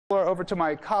Over to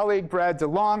my colleague, Brad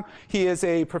Delong. He is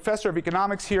a professor of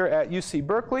economics here at UC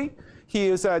Berkeley. He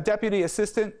is a Deputy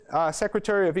Assistant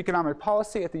Secretary of Economic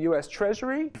Policy at the U.S.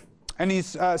 Treasury. And he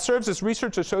serves as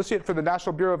Research Associate for the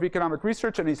National Bureau of Economic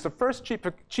Research, and he's the first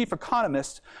chief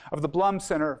economist of the Blum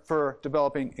Center for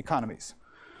Developing Economies.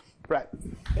 Brad.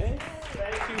 Okay.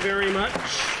 Thank you very much.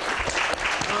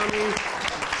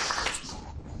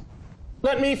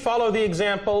 Let me follow the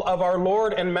example of our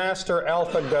Lord and Master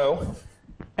AlphaGo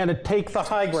and take the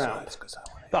high ground,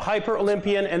 the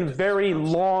hyper-Olympian and very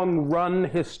long-run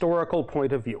historical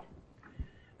point of view.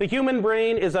 The human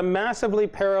brain is a massively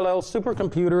parallel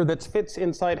supercomputer that fits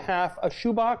inside half a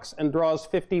shoebox and draws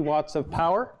 50 watts of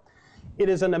power. It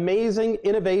is an amazing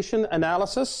innovation,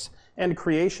 analysis, and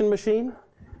creation machine.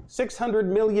 600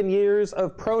 million years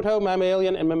of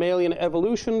proto-mammalian and mammalian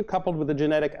evolution coupled with a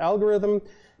genetic algorithm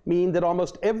mean that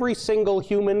almost every single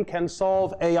human can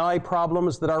solve AI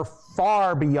problems that are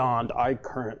far beyond our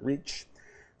current reach.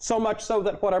 So much so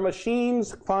that what our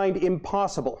machines find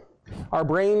impossible, our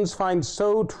brains find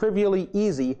so trivially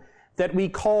easy that we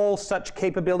call such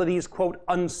capabilities, quote,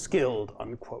 unskilled,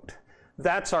 unquote.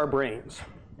 That's our brains.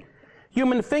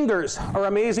 Human fingers are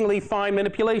amazingly fine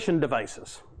manipulation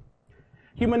devices.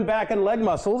 Human back and leg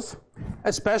muscles,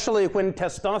 especially when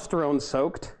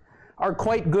testosterone-soaked, are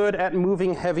quite good at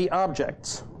moving heavy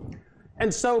objects.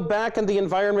 And so back in the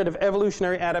environment of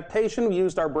evolutionary adaptation, we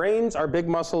used our brains, our big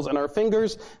muscles, and our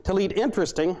fingers to lead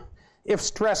interesting, if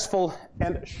stressful,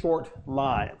 and short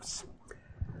lives.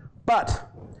 But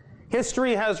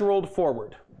history has rolled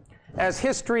forward. As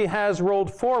history has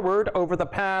rolled forward over the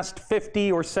past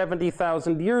 50 or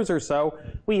 70,000 years or so,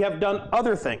 we have done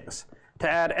other things to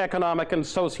add economic and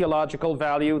sociological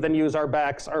value than use our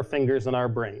backs, our fingers, and our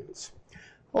brains.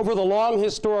 Over the long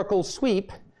historical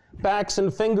sweep, backs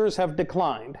and fingers have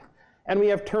declined, and we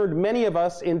have turned many of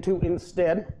us into,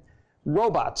 instead,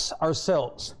 robots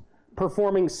ourselves,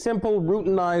 performing simple,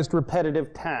 routinized,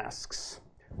 repetitive tasks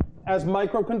as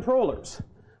microcontrollers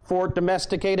for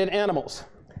domesticated animals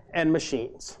and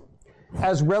machines,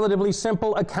 as relatively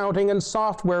simple accounting and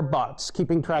software bots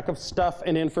keeping track of stuff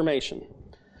and information,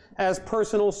 as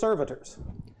personal servitors,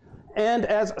 and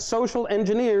as social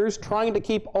engineers trying to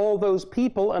keep all those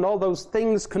people and all those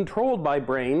things controlled by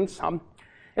brains,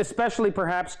 especially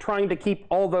perhaps trying to keep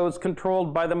all those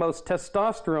controlled by the most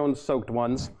testosterone-soaked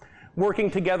ones,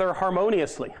 working together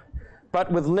harmoniously,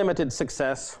 but with limited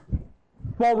success,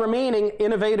 while remaining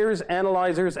innovators,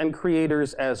 analyzers, and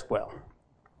creators as well.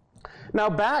 Now,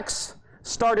 backs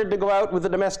started to go out with the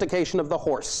domestication of the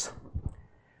horse.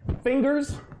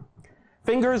 Fingers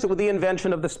with the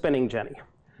invention of the spinning jenny.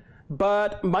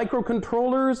 But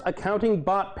microcontrollers, accounting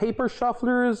bot paper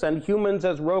shufflers, and humans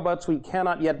as robots we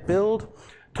cannot yet build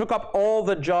took up all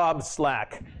the job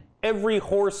slack. Every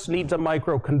horse needs a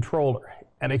microcontroller,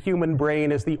 and a human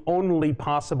brain is the only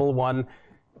possible one,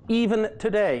 even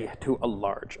today, to a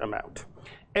large amount.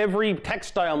 Every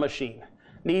textile machine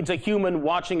needs a human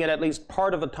watching it at least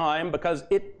part of the time because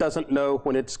it doesn't know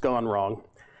when it's gone wrong,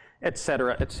 et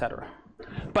cetera, et cetera.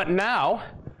 But now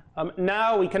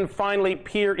we can finally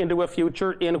peer into a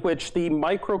future in which the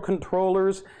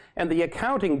microcontrollers and the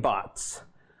accounting bots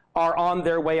are on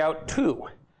their way out too.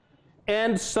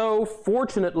 And so,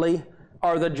 fortunately,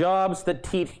 are the jobs that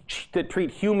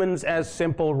treat humans as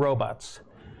simple robots.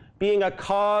 Being a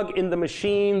cog in the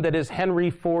machine that is Henry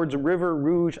Ford's River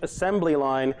Rouge assembly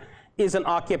line is an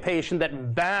occupation that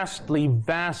vastly,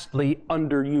 vastly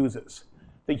underuses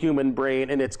the human brain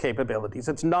and its capabilities.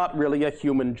 It's not really a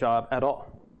human job at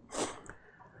all.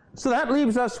 So that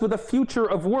leaves us with a future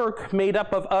of work made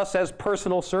up of us as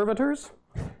personal servitors,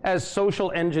 as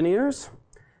social engineers,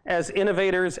 as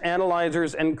innovators,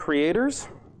 analyzers, and creators.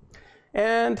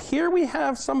 And here we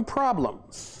have some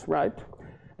problems, right?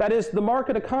 That is, the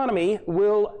market economy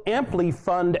will amply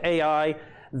fund AI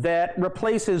that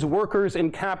replaces workers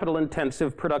in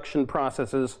capital-intensive production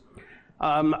processes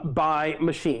by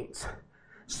machines.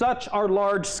 Such are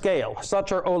large scale,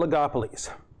 such are oligopolies.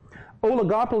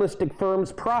 Oligopolistic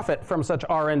firms profit from such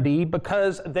R&D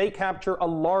because they capture a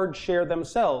large share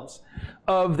themselves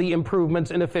of the improvements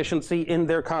in efficiency in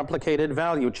their complicated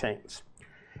value chains.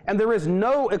 And there is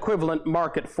no equivalent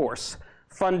market force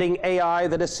funding AI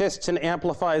that assists and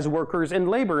amplifies workers in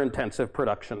labor-intensive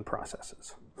production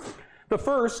processes. The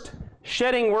first,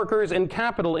 shedding workers in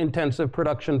capital-intensive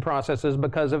production processes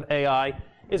because of AI,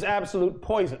 is absolute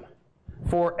poison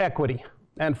for equity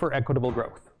and for equitable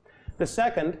growth. The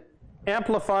second,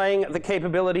 amplifying the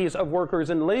capabilities of workers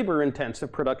in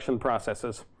labor-intensive production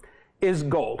processes, is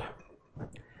gold.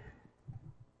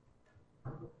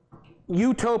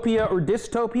 Utopia or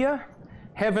dystopia,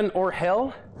 heaven or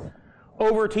hell,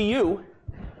 over to you.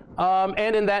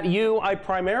 And in that you, I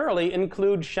primarily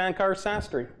include Shankar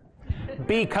Sastry,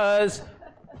 because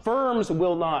firms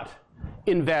will not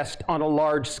invest on a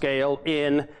large scale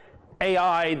in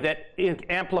AI that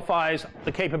amplifies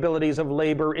the capabilities of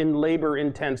labor in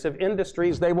labor-intensive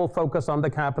industries. They will focus on the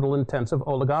capital-intensive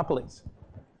oligopolies.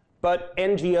 But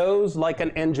NGOs, like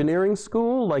an engineering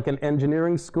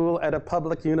school at a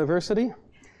public university,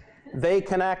 they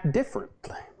can act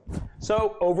differently.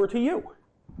 So over to you.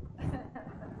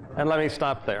 And let me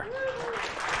stop there.